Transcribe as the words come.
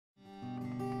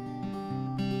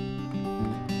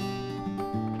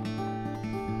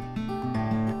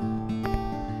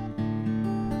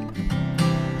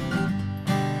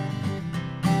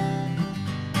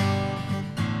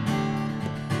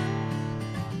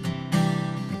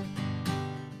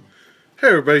Hey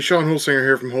everybody, Sean Holsinger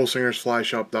here from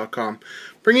HolsingersFlyShop.com.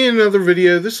 Bringing in another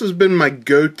video. This has been my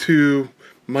go-to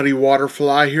muddy water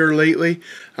fly here lately.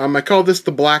 I call this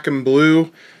the black and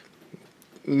blue.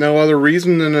 No other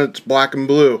reason than it's black and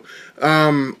blue.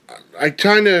 I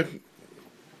kind of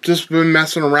just been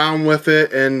messing around with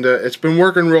it, and it's been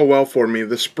working real well for me.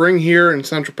 The spring here in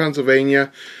central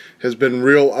Pennsylvania has been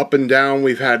real up and down.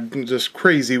 We've had just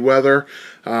crazy weather.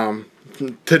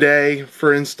 Today,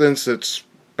 for instance, it's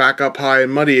back up high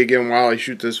and muddy again while I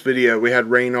shoot this video. We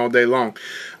had rain all day long.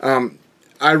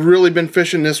 I've really been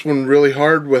fishing this one really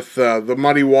hard with the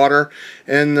muddy water,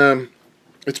 and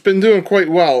it's been doing quite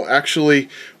well. Actually,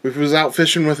 we was out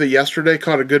fishing with it yesterday,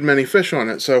 caught a good many fish on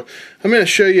it. So I'm going to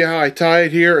show you how I tie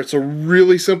it here. It's a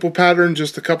really simple pattern,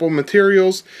 just a couple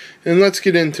materials, and let's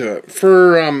get into it.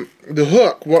 For the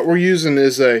hook, what we're using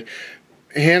is a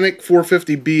Hannock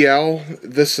 450 BL.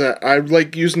 This I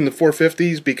like using the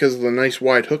 450s because of the nice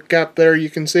wide hook gap there you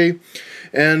can see.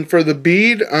 And for the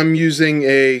bead, I'm using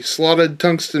a slotted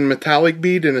tungsten metallic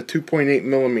bead in a 2.8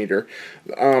 millimeter.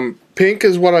 Pink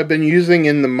is what I've been using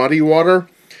in the muddy water.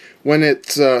 When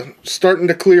it's starting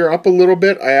to clear up a little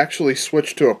bit, I actually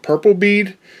switched to a purple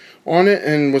bead on it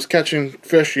and was catching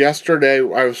fish yesterday.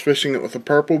 I was fishing it with a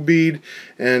purple bead,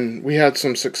 and we had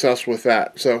some success with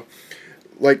that. So,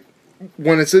 like,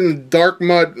 when it's in dark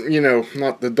mud, you know,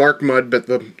 not the dark mud, but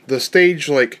the stage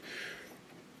like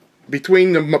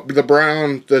between the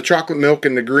brown, the chocolate milk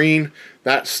and the green,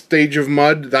 that stage of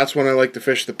mud, that's when I like to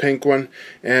fish the pink one.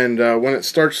 And when it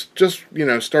starts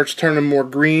starts turning more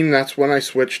green, that's when I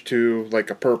switch to like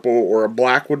a purple, or a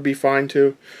black would be fine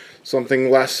too.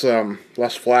 Something less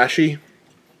flashy.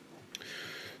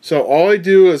 So all I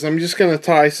do is I'm just going to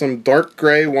tie some dark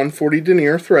gray 140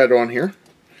 denier thread on here.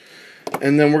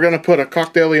 And then we're going to put a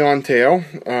cocktail leon tail,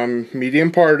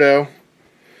 medium pardo,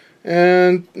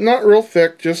 and not real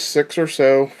thick, just 6 or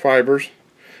so fibers.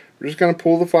 We're just going to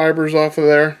pull the fibers off of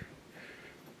there,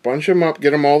 bunch them up,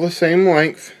 get them all the same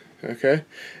length, okay?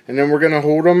 And then we're going to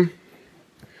hold them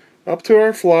up to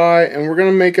our fly, and we're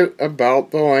going to make it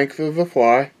about the length of the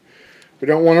fly. We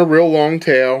don't want a real long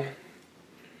tail.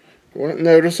 We want it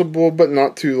noticeable, but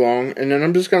not too long. And then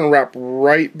I'm just going to wrap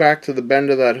right back to the bend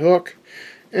of that hook.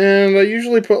 And I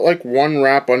usually put like one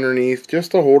wrap underneath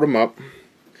just to hold them up.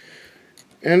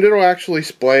 And it'll actually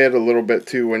splay it a little bit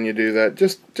too when you do that.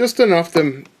 Just enough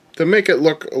to make it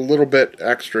look a little bit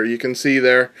extra. You can see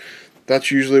there,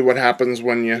 that's usually what happens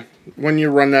when you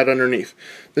run that underneath.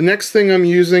 The next thing I'm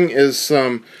using is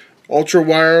some ultra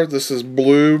wire. This is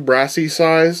blue, brassy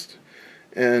sized.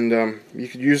 And you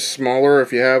could use smaller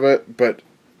if you have it, but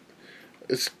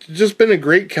it's just been a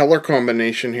great color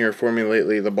combination here for me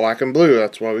lately, the black and blue.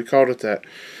 That's why we called it that.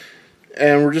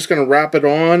 And we're just going to wrap it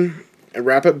on and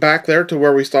wrap it back there to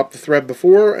where we stopped the thread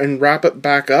before, and wrap it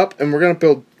back up, and we're going to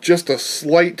build just a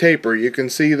slight taper. You can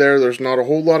see there's not a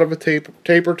whole lot of a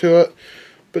taper to it,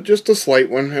 but just a slight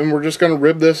one. And we're just going to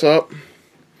rib this up.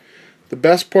 The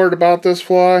best part about this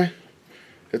fly,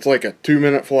 it's like a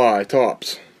 2-minute fly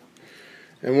tops.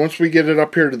 And once we get it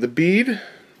up here to the bead,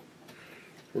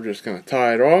 we're just going to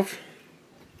tie it off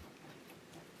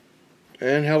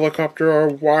and helicopter our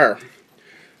wire.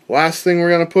 Last thing we're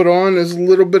going to put on is a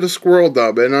little bit of squirrel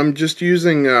dub, and I'm just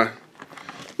using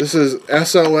this is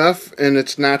SLF, and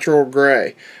it's natural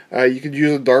gray. You could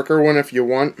use a darker one if you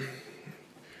want.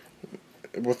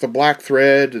 With the black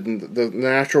thread and the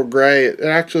natural gray, it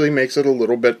actually makes it a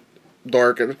little bit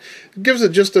dark. It gives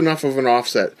it just enough of an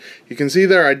offset. You can see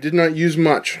there I did not use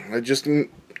much. I just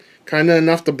kind of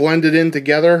enough to blend it in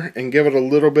together and give it a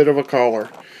little bit of a color.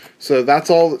 So that's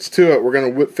all that's to it. We're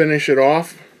going to finish it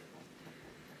off.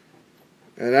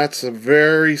 And that's a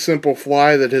very simple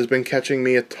fly that has been catching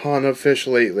me a ton of fish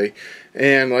lately.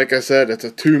 And like I said, it's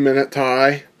a 2-minute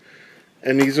tie.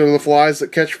 And these are the flies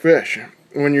that catch fish.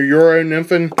 When you're Euro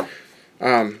nymphing,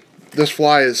 this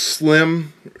fly is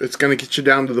slim. It's going to get you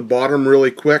down to the bottom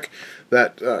really quick.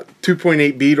 That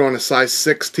 2.8 bead on a size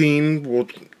 16 will,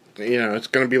 it's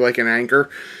going to be like an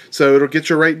anchor. So it'll get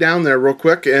you right down there real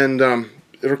quick, and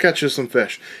it'll catch you some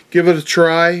fish. Give it a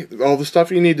try. All the stuff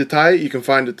you need to tie it, you can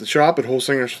find at the shop at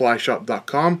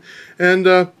HolsingersFlyShop.com.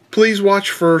 And please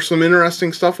watch for some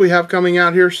interesting stuff we have coming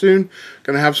out here soon.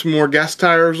 Going to have some more guest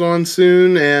tires on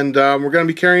soon, and we're going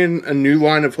to be carrying a new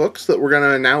line of hooks that we're going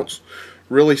to announce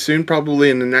really soon, probably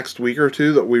in the next week or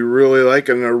two, that we really like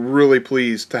and are really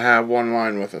pleased to have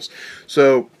online with us.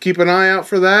 So keep an eye out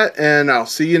for that, and I'll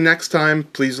see you next time.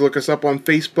 Please look us up on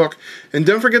Facebook, and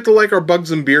don't forget to like our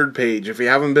Bugs and Beard page. If you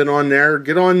haven't been on there,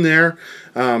 get on there.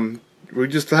 we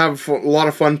just have a lot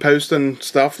of fun posting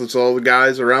stuff. That's all the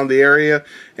guys around the area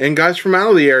and guys from out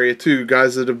of the area too,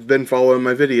 guys that have been following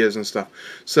my videos and stuff.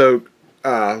 So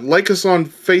like us on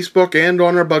Facebook and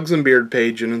on our Bugs and Beard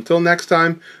page. And until next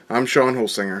time, I'm Sean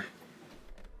Holsinger.